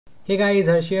Hey guys,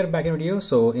 Harsh here, back in video.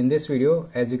 So in this video,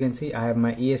 as you can see, I have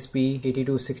my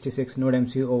ESP8266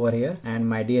 NodeMCU over here and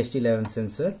my DHT11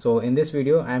 sensor. So in this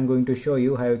video, I am going to show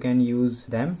you how you can use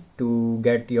them to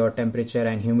get your temperature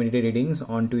and humidity readings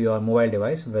onto your mobile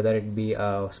device, whether it be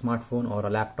a smartphone or a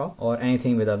laptop or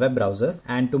anything with a web browser.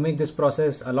 And to make this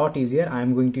process a lot easier, I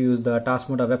am going to use the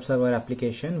Tasmota web server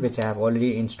application, which I have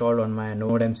already installed on my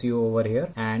NodeMCU over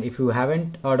here. And if you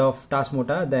haven't heard of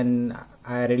Tasmota, then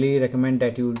I really recommend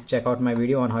that you check out my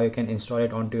video on how you can install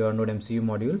it onto your NodeMCU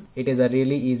module. It is a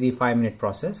really easy 5-minute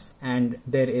process, and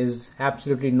there is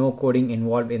absolutely no coding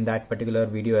involved in that particular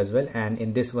video as well, and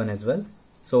in this one as well.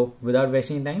 So without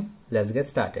wasting time, let's get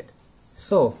started.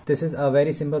 So this is a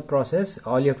very simple process.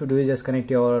 All you have to do is just connect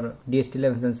your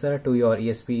DHT11 sensor to your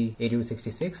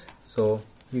ESP8266. So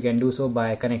you can do so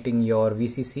by connecting your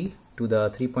VCC to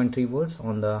the 3.3 volts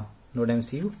on the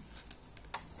NodeMCU.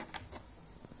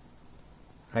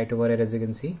 Right over here, as you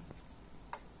can see.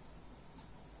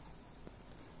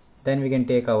 Then we can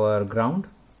take our ground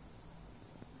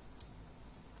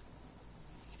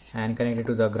and connect it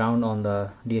to the ground on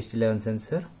the DHT11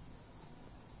 sensor.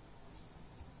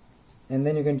 And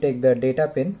then you can take the data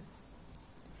pin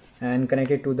and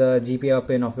connect it to the GPIO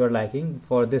pin of your liking.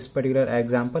 For this particular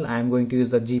example, I am going to use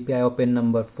the GPIO pin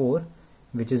number 4,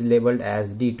 which is labeled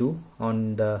as D2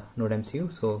 on the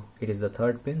NodeMCU. So it is the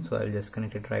third pin, so I'll just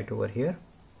connect it right over here,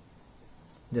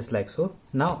 just like so.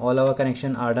 Now all our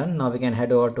connections are done. Now we can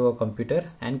head over to a computer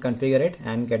and configure it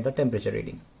and get the temperature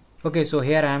reading. Okay, so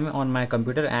here I am on my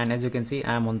computer, and as you can see,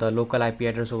 I am on the local IP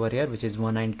address over here, which is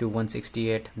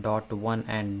 192.168.1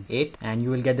 and 8, and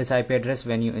you will get this IP address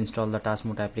when you install the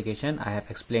Tasmota application. I have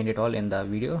explained it all in the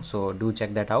video, so do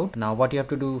check that out. Now what you have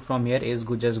to do from here is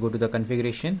just go to the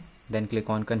configuration, then click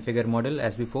on configure module.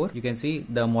 As before, you can see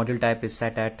the module type is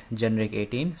set at generic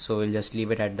 18, so we'll just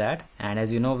leave it at that. And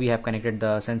as you know, we have connected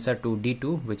the sensor to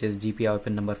D2, which is GPIO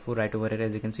pin number 4 right over here.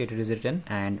 As you can see, it is written,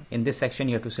 and in this section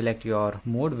you have to select your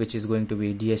mode, which is going to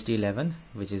be DHT11,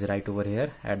 which is right over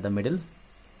here at the middle.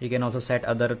 You can also set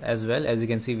other as well. As you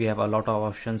can see, we have a lot of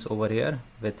options over here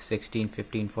with 16,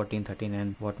 15, 14, 13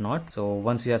 and whatnot. So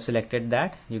once you have selected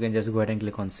that, you can just go ahead and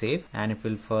click on save, and it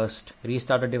will first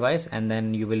restart the device, and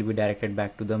then you will be directed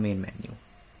back to the main menu.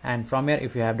 And from here,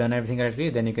 if you have done everything correctly,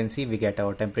 then you can see we get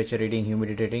our temperature reading,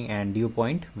 humidity reading and dew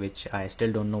point, which I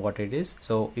still don't know what it is.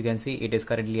 So you can see it is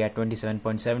currently at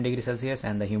 27.7 degrees Celsius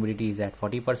and the humidity is at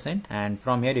 40%. And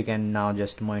from here you can now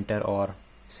just monitor or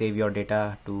save your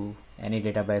data to any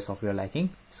database of your liking.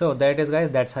 So there it is,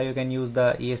 guys. That's how you can use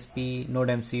the ESP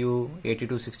NodeMCU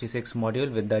 8266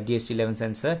 module with the DHT11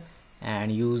 sensor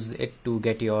and use it to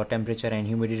get your temperature and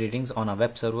humidity readings on a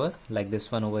web server like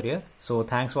this one over here. So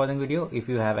thanks for watching the video. If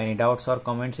you have any doubts or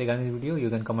comments regarding this video,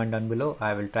 you can comment down below.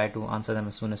 I will try to answer them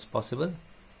as soon as possible.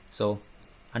 So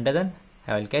until then,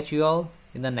 I will catch you all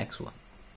in the next one.